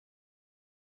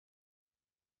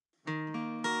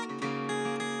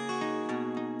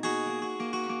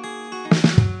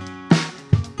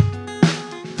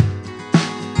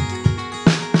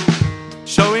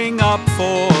up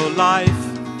for life,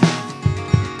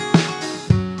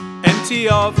 empty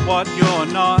of what you're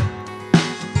not,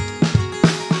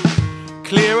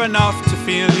 clear enough to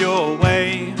feel your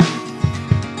way,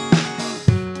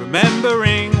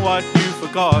 remembering what you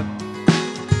forgot,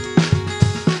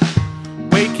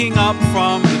 waking up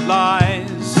from the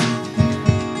lies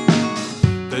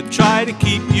that try to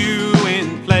keep you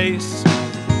in place.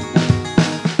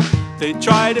 They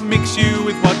try to mix you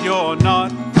with what you're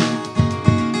not,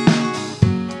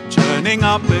 churning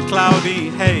up a cloudy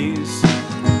haze.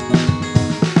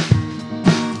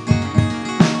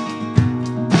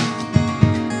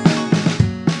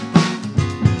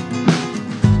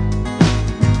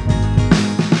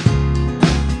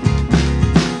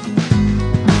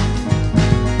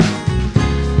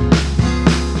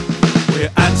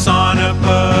 We're ants on a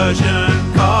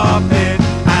Persian carpet,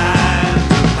 and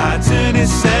the pattern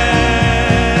is set.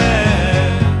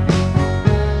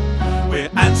 We're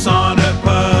ants on a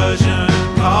Persian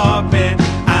carpet,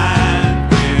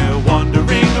 and we're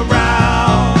wandering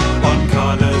around on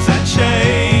colors and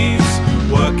shades,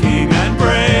 working and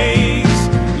breaks,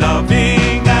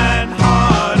 loving and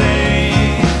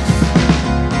heartaches.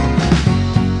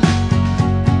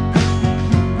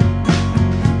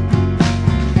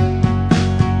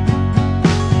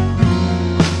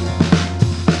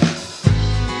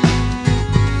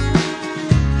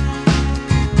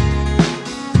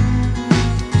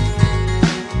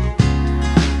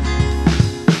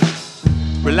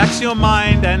 Relax your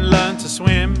mind and learn to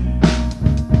swim.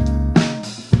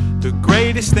 The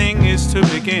greatest thing is to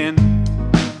begin.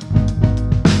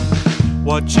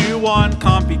 What you want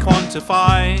can't be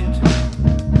quantified.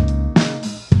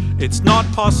 It's not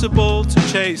possible to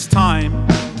chase time.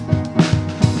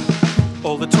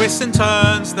 All the twists and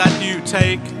turns that you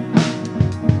take,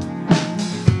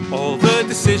 all the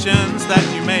decisions that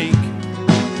you make,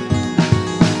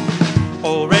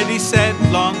 already said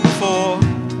long before.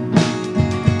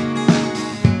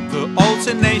 The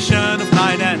alternation of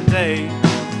night and day,